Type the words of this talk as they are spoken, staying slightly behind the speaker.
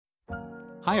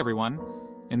Hi everyone!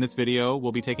 In this video,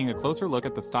 we'll be taking a closer look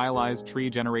at the Stylized tree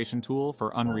generation tool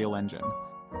for Unreal Engine.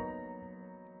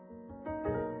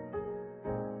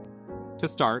 To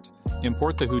start,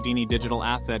 import the Houdini digital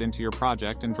asset into your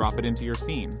project and drop it into your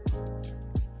scene.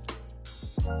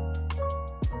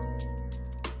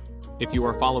 If you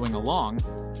are following along,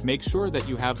 make sure that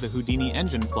you have the Houdini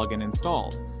engine plugin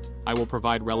installed. I will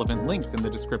provide relevant links in the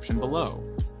description below.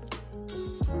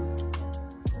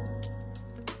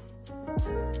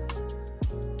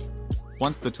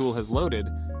 Once the tool has loaded,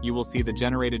 you will see the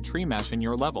generated tree mesh in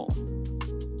your level.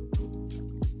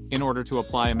 In order to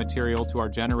apply a material to our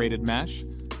generated mesh,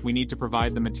 we need to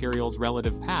provide the material's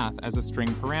relative path as a string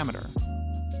parameter.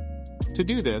 To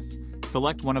do this,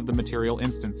 select one of the material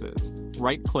instances,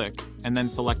 right-click, and then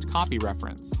select Copy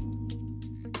Reference.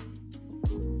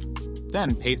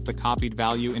 Then paste the copied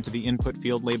value into the input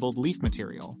field labeled Leaf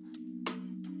Material.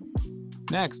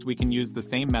 Next, we can use the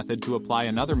same method to apply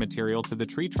another material to the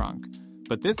tree trunk,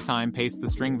 but this time paste the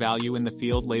string value in the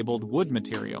field labeled Wood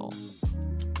Material.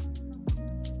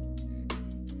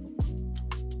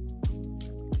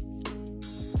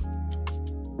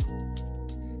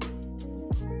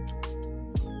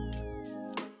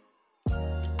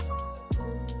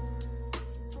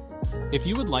 If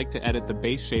you would like to edit the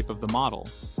base shape of the model,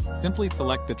 simply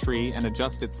select the tree and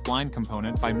adjust its spline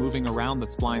component by moving around the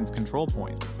spline's control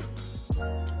points.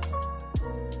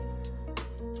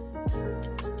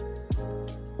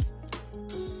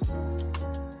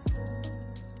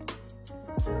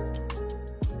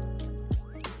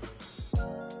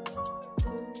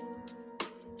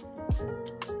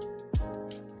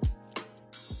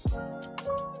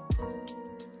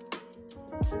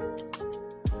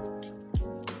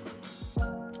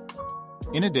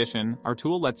 In addition, our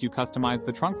tool lets you customize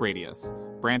the trunk radius,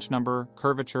 branch number,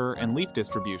 curvature, and leaf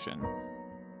distribution.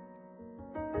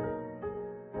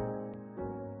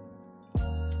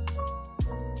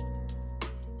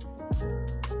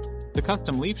 The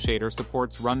custom leaf shader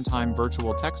supports runtime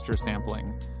virtual texture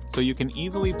sampling, so you can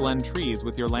easily blend trees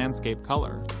with your landscape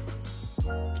color.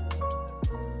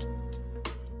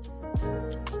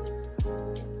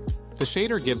 The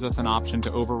shader gives us an option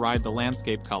to override the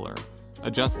landscape color,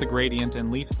 adjust the gradient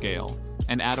and leaf scale,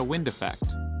 and add a wind effect.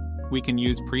 We can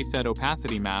use preset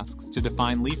opacity masks to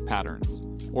define leaf patterns,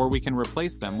 or we can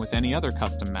replace them with any other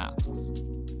custom masks.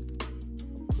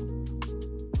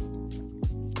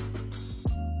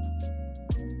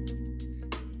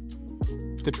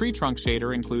 The tree trunk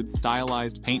shader includes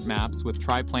stylized paint maps with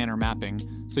triplanar mapping,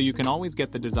 so you can always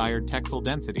get the desired texel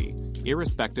density,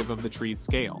 irrespective of the tree's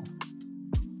scale.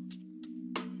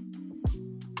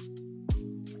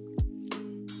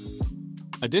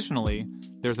 Additionally,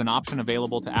 there's an option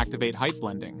available to activate height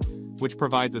blending, which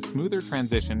provides a smoother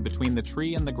transition between the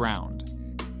tree and the ground.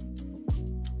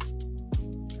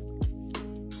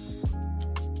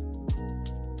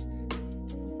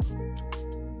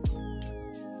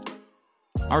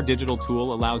 Our digital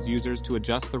tool allows users to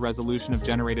adjust the resolution of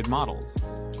generated models,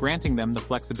 granting them the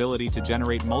flexibility to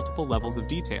generate multiple levels of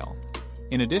detail.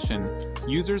 In addition,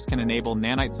 users can enable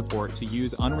nanite support to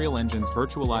use Unreal Engine's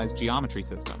virtualized geometry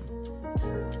system.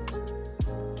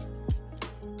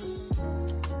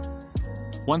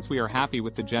 Once we are happy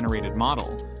with the generated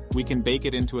model, we can bake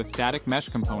it into a static mesh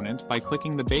component by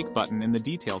clicking the Bake button in the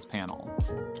Details panel.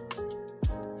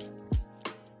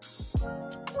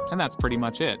 And that's pretty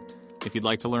much it. If you'd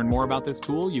like to learn more about this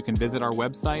tool, you can visit our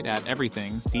website at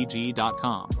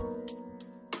everythingcg.com.